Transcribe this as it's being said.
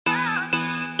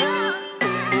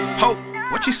Hope,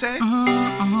 what you say?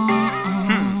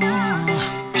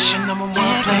 It's your number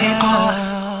one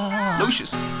playboy.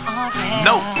 Lucious.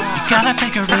 No. You got a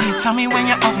bakery, tell me when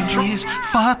you're open, please.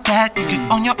 Fuck that, you can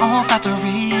own your own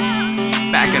factory.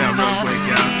 Back it up real quick,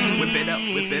 y'all. Whip it up,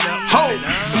 whip it up. Hope.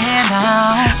 Yeah,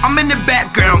 now I'm in the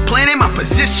background, planning my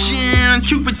position.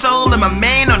 Truth be told, I'm a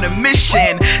man on a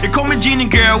mission. You call me Genie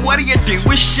girl, what are your 3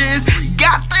 wishes?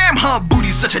 Goddamn, her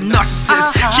booty's such a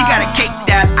narcissist. She got a cake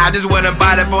that I just wanna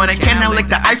bite up on it. Can I lick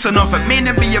the icing off? It may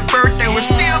not be your birthday, we're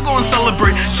still gonna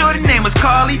celebrate. Shorty name was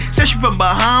Carly, said she from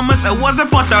Bahamas. It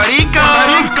wasn't Puerto Rico.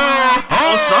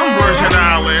 Oh, some Virgin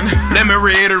Island. Let me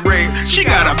reiterate, she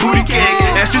got a booty cake,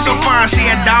 and she's so fine, she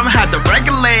a diamond, had to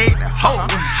regulate. Ho,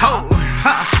 ho,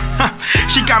 ha, ha.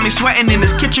 She got me sweating in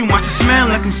this kitchen, watch it smell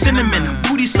like a cinnamon. Her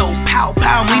booty so pow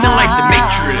pow, leaning like the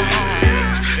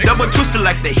Matrix, double twisted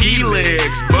like the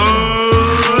Helix.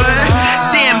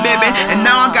 Damn baby, and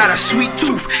now I got a sweet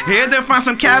tooth. Here they find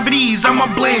some cavities, I'ma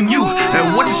blame you.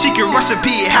 And what's the secret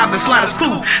recipe? Have the slightest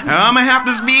clue. I'ma have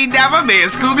to speed dive a man,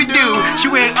 Scooby-Doo. She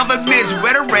wearing other bits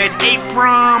with a red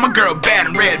apron. My girl bad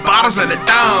and red bottles in the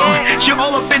thumb. She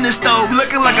all up in the stove,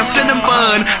 looking like a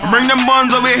cinnamon. Bring them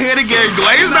buns over here to get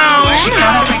glazed on. she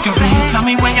got a bakery, tell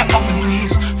me when you're open,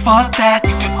 please. Fuck that,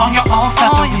 you can own your own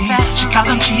factory. She got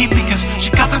them cheap because she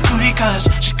got them Cooty-Cutters.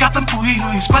 She got them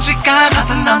Booty-Hooties, but she got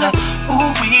nothing under. Ooh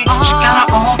wee, she got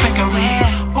her own bakery.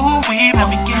 Ooh wee,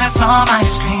 let me get some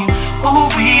ice cream. Ooh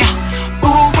wee,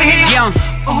 young,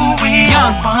 ooh wee,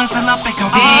 young buns in the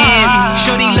bakery. damn,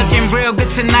 shorty looking real good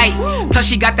tonight. Plus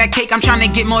she got that cake, I'm trying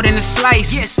to get more than a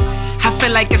slice. Yes, I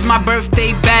feel like it's my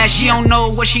birthday bash. She don't know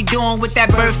what she doing with that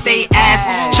birthday ass.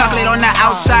 Chocolate on the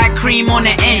outside, cream on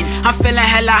the end. I'm feeling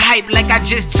hella hype like I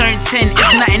just turned 10.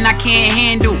 It's nothing I can't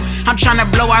handle. I'm trying to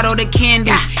blow out all the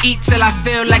candles. Eat till I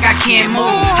feel like I can't move.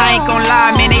 I ain't gon'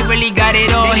 lie, man, they really got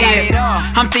it all here.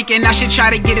 I'm thinking I should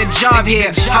try to get a job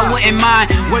here. I wouldn't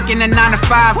mind working a 9 to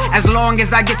 5 as long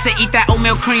as I get to eat that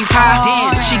oatmeal cream pie.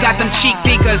 She got them cheek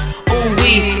peekers, ooh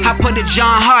wee. I put a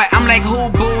John Hart, I'm like who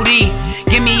booty.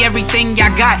 Give me everything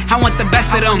y'all got, I want the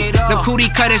best of them. The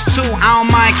Cooty-Cutters too, I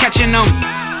don't mind catching them.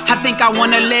 I think I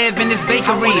wanna live in this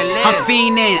bakery. I'm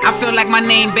fiending, I feel like my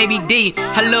name Baby D.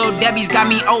 Her little Debbie's got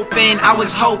me open. I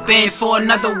was hoping for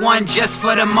another one just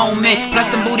for the moment. Plus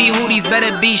the Booty-Hooties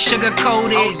better be sugar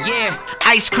coated. Oh yeah,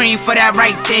 ice cream for that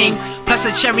right thing. Plus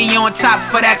a cherry on top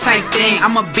for that type thing.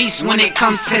 I'm a beast when it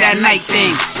comes to that night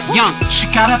thing. Young. She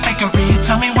got a bakery,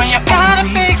 tell me when you're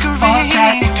open, please. Fuck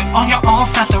that, you can own your own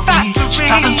factory. She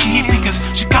got them cheap because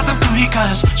she got them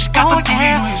Cooty-Cutters. She got them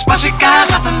Booty-Hooties, but she got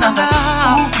nothing under.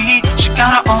 Ooh wee, she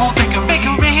got her own bakery.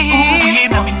 Ooh wee,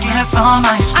 let me get some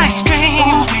ice cream.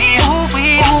 Ooh wee, ooh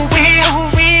wee, ooh wee,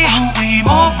 ooh wee,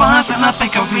 more buns in the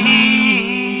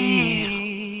bakery.